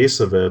 at the base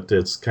of it,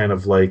 it's kind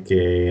of like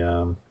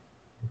a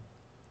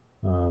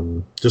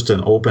just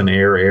an open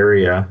air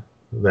area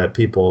that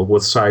people,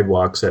 with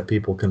sidewalks that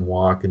people can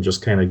walk and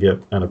just kind of get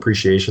an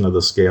appreciation of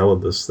the scale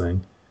of this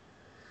thing.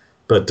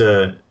 But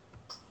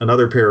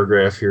another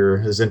paragraph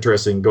here is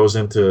interesting, goes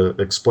into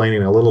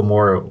explaining a little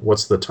more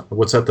what's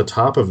at the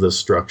top of this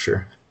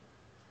structure.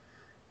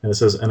 And it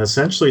says, an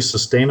essentially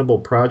sustainable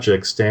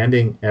project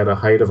standing at a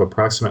height of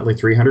approximately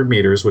 300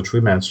 meters, which we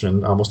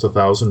mentioned, almost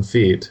 1,000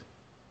 feet.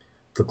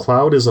 The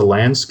cloud is a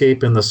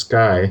landscape in the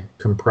sky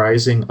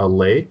comprising a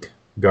lake,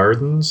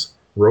 gardens,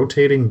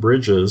 rotating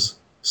bridges,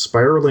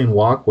 spiraling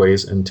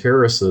walkways and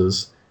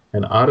terraces,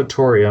 an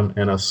auditorium,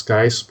 and a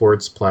sky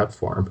sports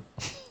platform.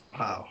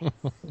 Wow.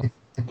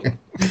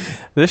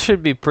 This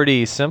should be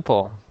pretty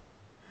simple.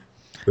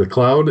 The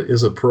cloud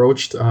is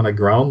approached on a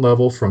ground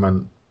level from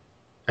an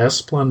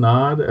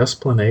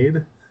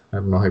esplanade, I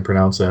don't know how you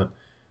pronounce that,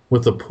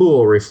 with a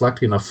pool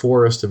reflecting a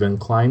forest of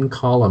inclined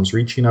columns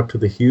reaching up to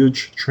the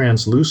huge,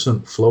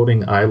 translucent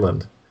floating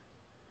island.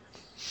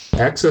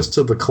 Access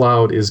to the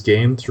cloud is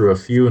gained through a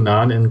few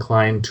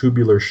non-inclined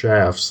tubular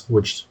shafts,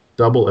 which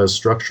double as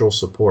structural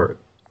support.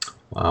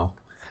 Wow.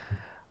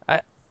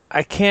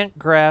 I can't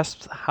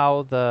grasp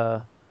how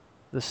the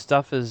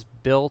stuff is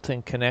built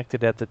and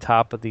connected at the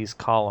top of these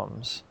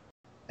columns.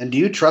 And do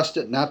you trust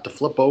it not to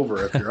flip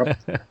over if you're up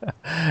there?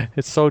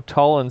 It's so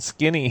tall and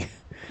skinny.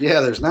 Yeah,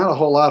 there's not a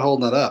whole lot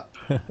holding it up.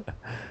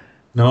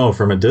 No,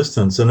 from a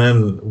distance. And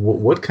then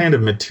what kind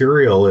of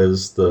material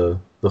is the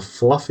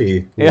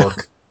fluffy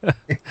look?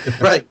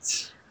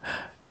 Right.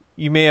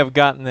 You may have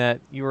gotten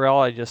that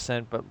URL I just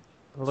sent, but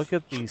look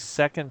at the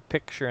second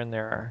picture in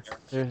there.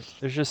 There's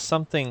just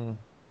something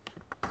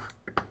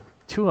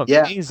too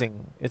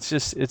amazing. Yeah.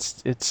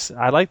 It's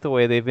I like the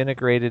way they've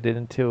integrated it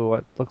into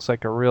what looks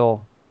like a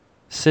real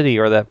city,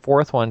 or that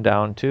fourth one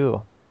down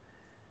too.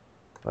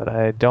 But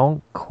I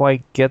don't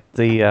quite get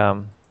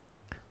the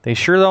they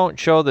sure don't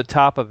show the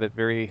top of it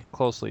very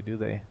closely, do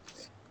they?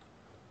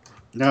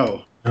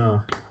 No.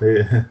 Oh,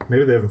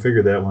 maybe they haven't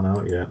figured that one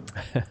out yet.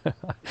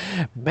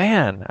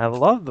 Man, I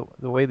love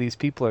the way these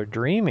people are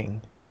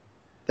dreaming.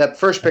 That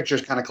first picture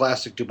is kind of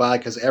classic Dubai,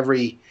 because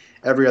every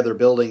other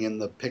building in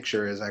the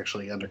picture is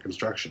actually under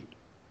construction.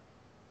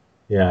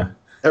 Yeah.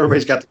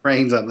 Everybody's got the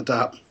cranes on the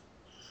top.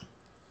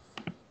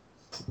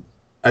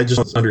 I just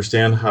don't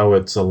understand how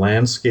it's a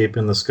landscape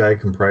in the sky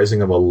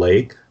comprising of a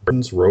lake,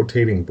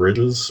 rotating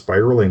bridges,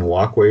 spiraling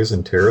walkways,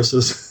 and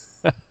terraces.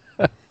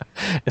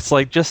 It's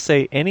like, just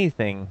say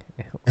anything.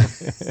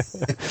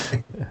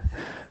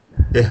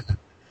 Yeah.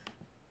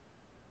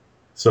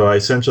 So I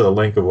sent you the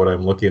link of what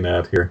I'm looking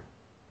at here.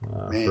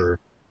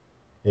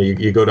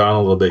 You go down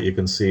a little bit, you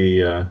can see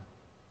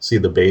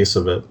the base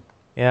of it.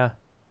 Yeah.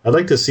 I'd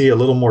like to see a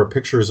little more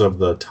pictures of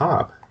the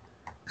top.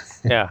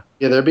 Yeah.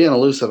 Yeah, they're being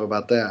elusive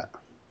about that.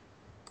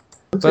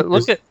 But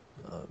look at...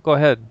 Go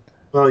ahead.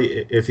 Well,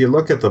 if you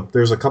look at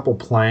there's a couple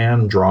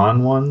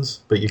drawn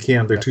ones, but you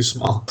can't, they're too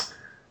small.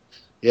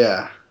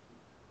 Yeah.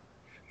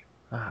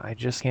 I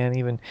just can't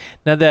even...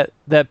 Now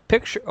that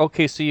picture...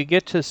 Okay, so you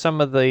get to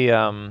some of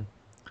the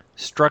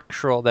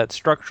structural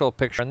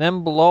picture, and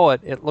then below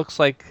it, it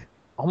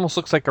almost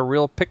looks like a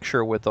real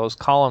picture with those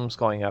columns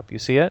going up. You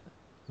see it?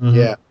 Mm-hmm.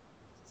 Yeah.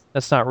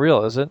 That's not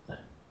real, is it?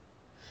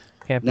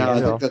 Can't be real. No,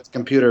 I think that's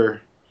computer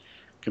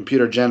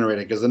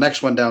generated, because the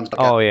next one down's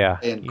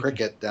in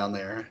Cricket down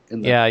there.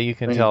 You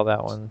can tell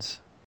that one's...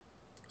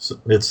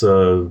 So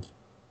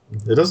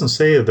it doesn't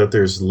say that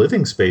there's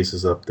living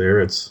spaces up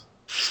there. It's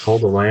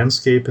called a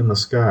landscape in the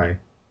sky.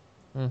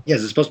 Yeah,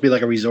 is it supposed to be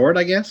like a resort,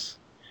 I guess?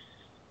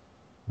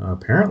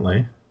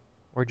 Apparently.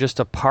 Or just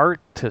a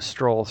park to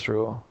stroll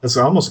through. That's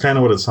almost kind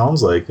of what it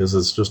sounds like, is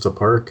it's just a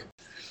park.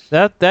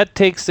 That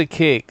takes the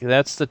cake.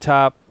 That's the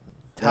top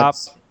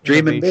That's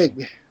dreaming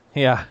big.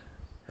 Yeah.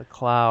 The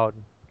cloud.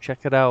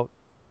 Check it out.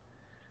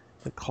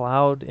 The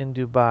cloud in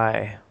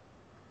Dubai.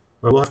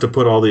 Well, we'll have to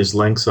put all these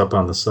links up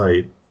on the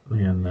site,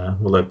 and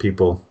we'll let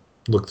people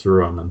look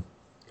through them and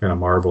kind of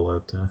marvel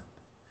at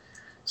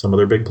some of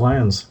their big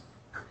plans.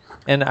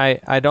 And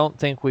I don't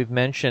think we've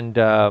mentioned,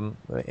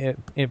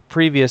 in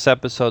previous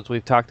episodes,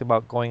 we've talked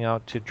about going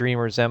out to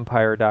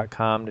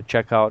dreamersempire.com to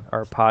check out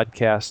our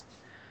podcast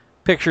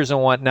pictures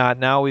and whatnot.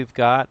 Now we've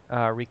got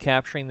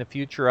Recapturing the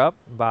Future up.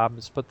 Bob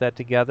has put that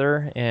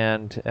together,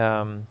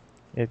 and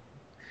it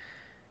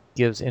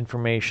gives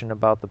information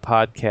about the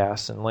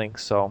podcast and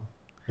links. So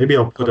maybe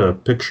I'll put a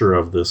picture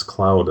of this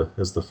cloud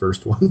as the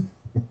first one.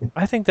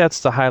 I think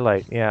that's the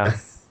highlight, yeah.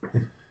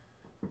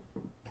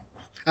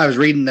 I was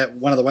reading that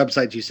one of the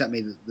websites you sent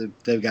me,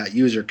 they've got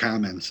user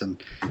comments,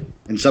 and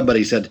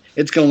somebody said,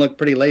 it's going to look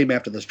pretty lame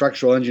after the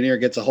structural engineer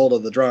gets a hold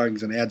of the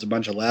drawings and adds a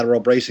bunch of lateral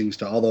bracings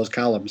to all those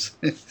columns.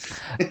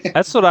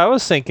 That's what I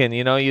was thinking.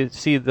 You know, you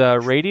see the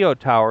radio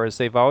towers,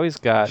 they've always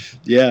got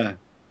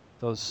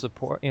those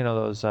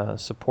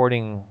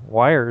supporting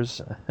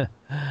wires.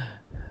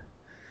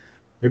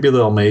 Maybe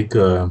they'll make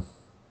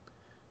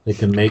they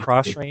can make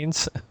cross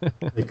trains.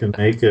 They can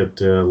make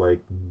it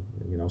like,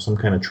 you know, some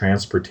kind of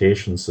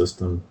transportation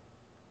system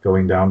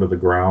going down to the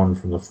ground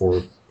from the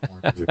four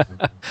corners.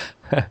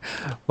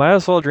 Might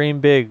as well dream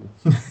big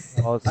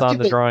while it's on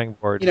the drawing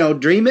board. You know,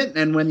 dream it,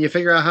 and when you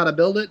figure out how to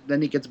build it,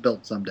 then it gets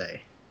built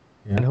someday.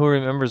 Yeah. And who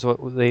remembers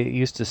what they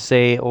used to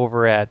say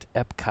over at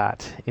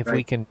Epcot? If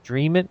we can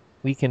dream it,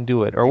 we can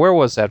do it. Or where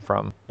was that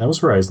from? That was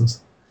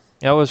Horizons.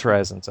 That was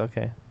Horizons,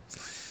 okay.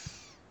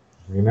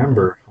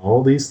 Remember,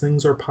 all these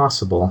things are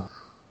possible.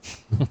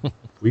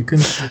 We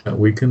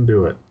can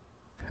do it.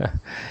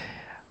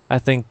 I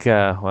think,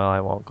 well,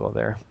 I won't go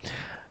there.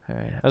 All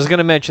right. I was going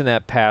to mention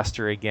that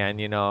pastor again,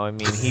 you know. I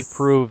mean, he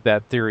proved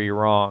that theory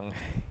wrong.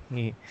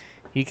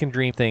 He can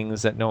dream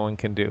things that no one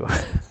can do.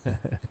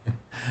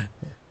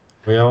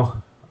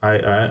 Well,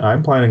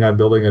 I'm planning on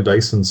building a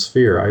Dyson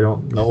Sphere. I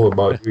don't know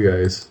about you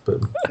guys,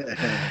 but...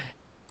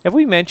 Have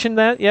we mentioned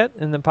that yet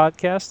in the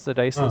podcast, the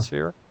Dyson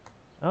Sphere?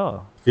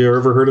 Oh. Have you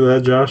ever heard of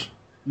that, Josh?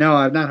 No,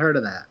 I've not heard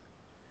of that.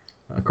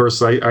 Of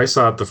course, I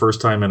saw it the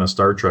first time in a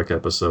Star Trek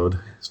episode,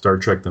 Star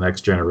Trek The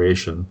Next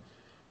Generation.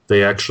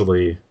 They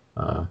actually,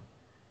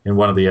 in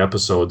one of the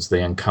episodes,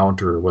 they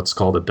encounter what's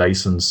called a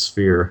Dyson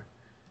Sphere.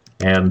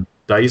 And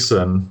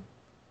Dyson,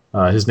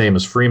 his name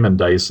is Freeman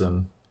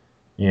Dyson,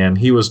 and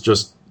he was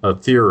just a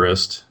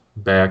theorist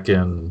back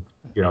in,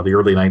 you know, the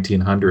early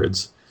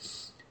 1900s.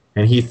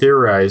 And he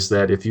theorized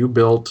that if you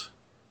built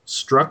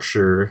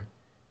structure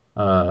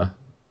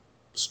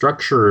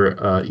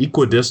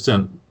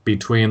equidistant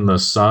between the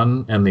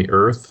sun and the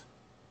earth,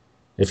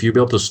 if you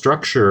built a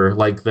structure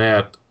like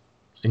that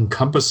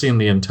encompassing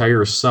the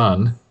entire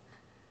sun,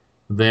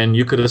 then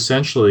you could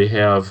essentially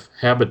have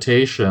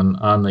habitation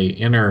on the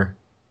inner,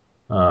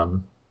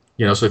 so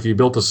if you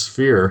built a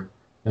sphere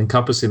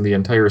encompassing the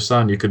entire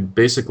sun, you could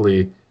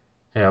basically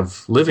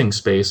have living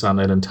space on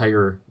that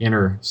entire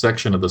inner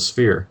section of the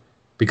sphere,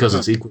 because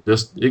it's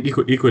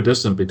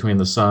equidistant between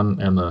the sun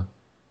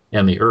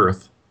and the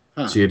earth.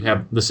 So you'd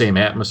have the same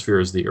atmosphere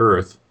as the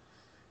Earth.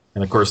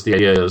 And, of course, the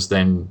idea is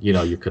then, you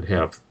know, you could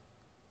have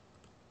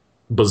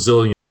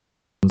bazillions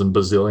and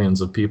bazillions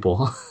of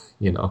people,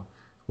 you know,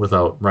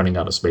 without running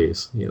out of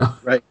space, you know.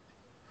 Right.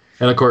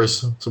 And, of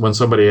course, so when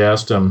somebody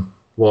asked him,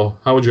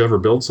 well, how would you ever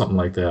build something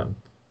like that?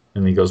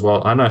 And he goes,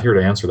 well, I'm not here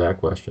to answer that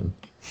question.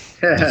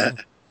 You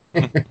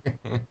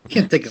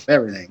can't think of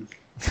everything.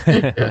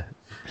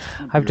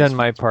 I've done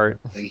my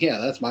part. Yeah,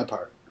 that's my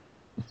part.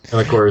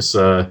 And, of course...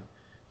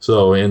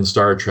 So in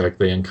Star Trek,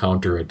 they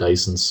encounter a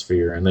Dyson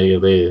Sphere, and they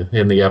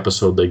in the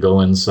episode they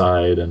go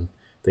inside and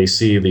they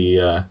see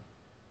the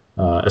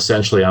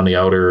essentially on the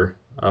outer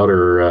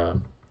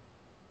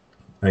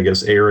I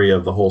guess area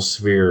of the whole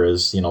sphere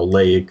is, you know,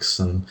 lakes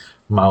and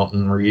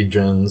mountain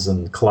regions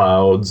and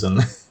clouds and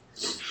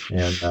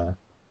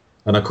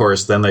of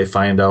course then they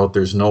find out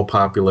there's no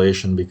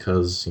population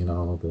because, you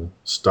know, the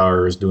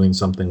star is doing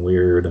something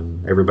weird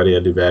and everybody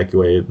had to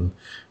evacuate and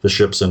the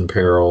ship's in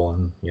peril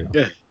and, you know.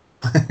 Yeah.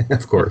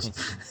 Of course.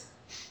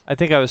 I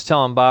think I was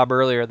telling Bob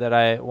earlier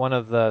that one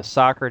of the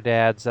soccer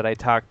dads that I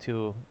talked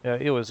to,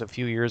 it was a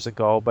few years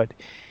ago, but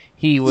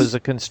he was a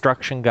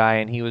construction guy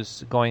and he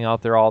was going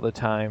out there all the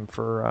time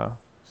for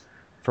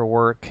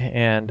work.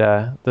 And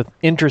the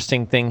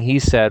interesting thing he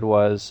said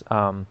was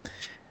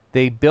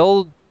they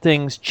build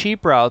things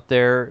cheaper out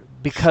there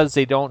because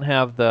they don't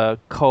have the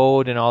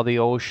code and all the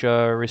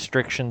OSHA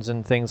restrictions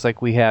and things like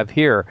we have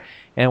here.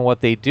 And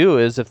what they do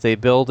is if they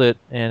build it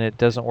and it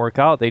doesn't work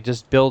out, they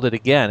just build it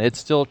again. It's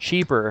still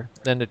cheaper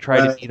than to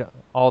try to meet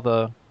all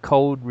the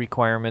code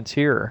requirements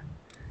here.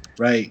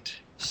 Right.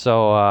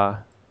 So,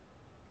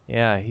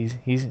 yeah,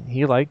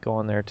 he liked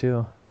going there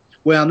too.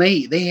 Well,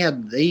 they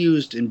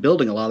used in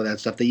building a lot of that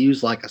stuff. They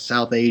used like a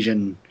South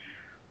Asian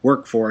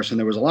workforce, and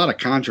there was a lot of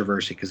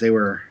controversy because they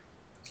were,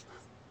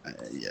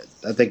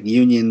 I think,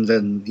 unions,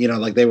 and you know,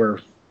 like they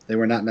were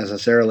not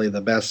necessarily the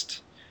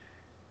best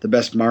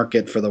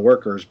market for the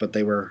workers, but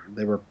they were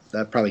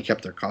that probably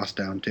kept their costs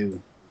down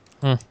too.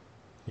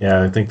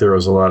 Yeah, I think there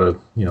was a lot of,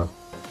 you know,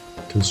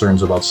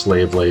 concerns about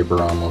slave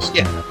labor almost.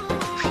 Yeah.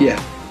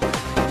 Yeah.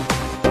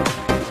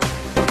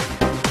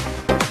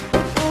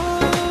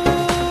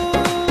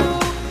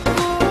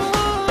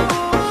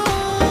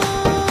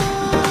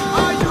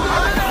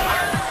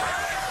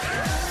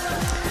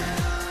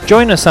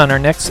 Join us on our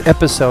next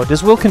episode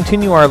as we'll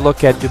continue our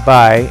look at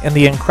Dubai and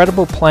the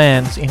incredible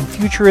plans in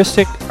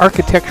futuristic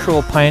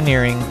architectural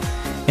pioneering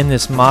in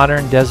this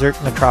modern desert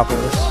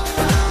metropolis.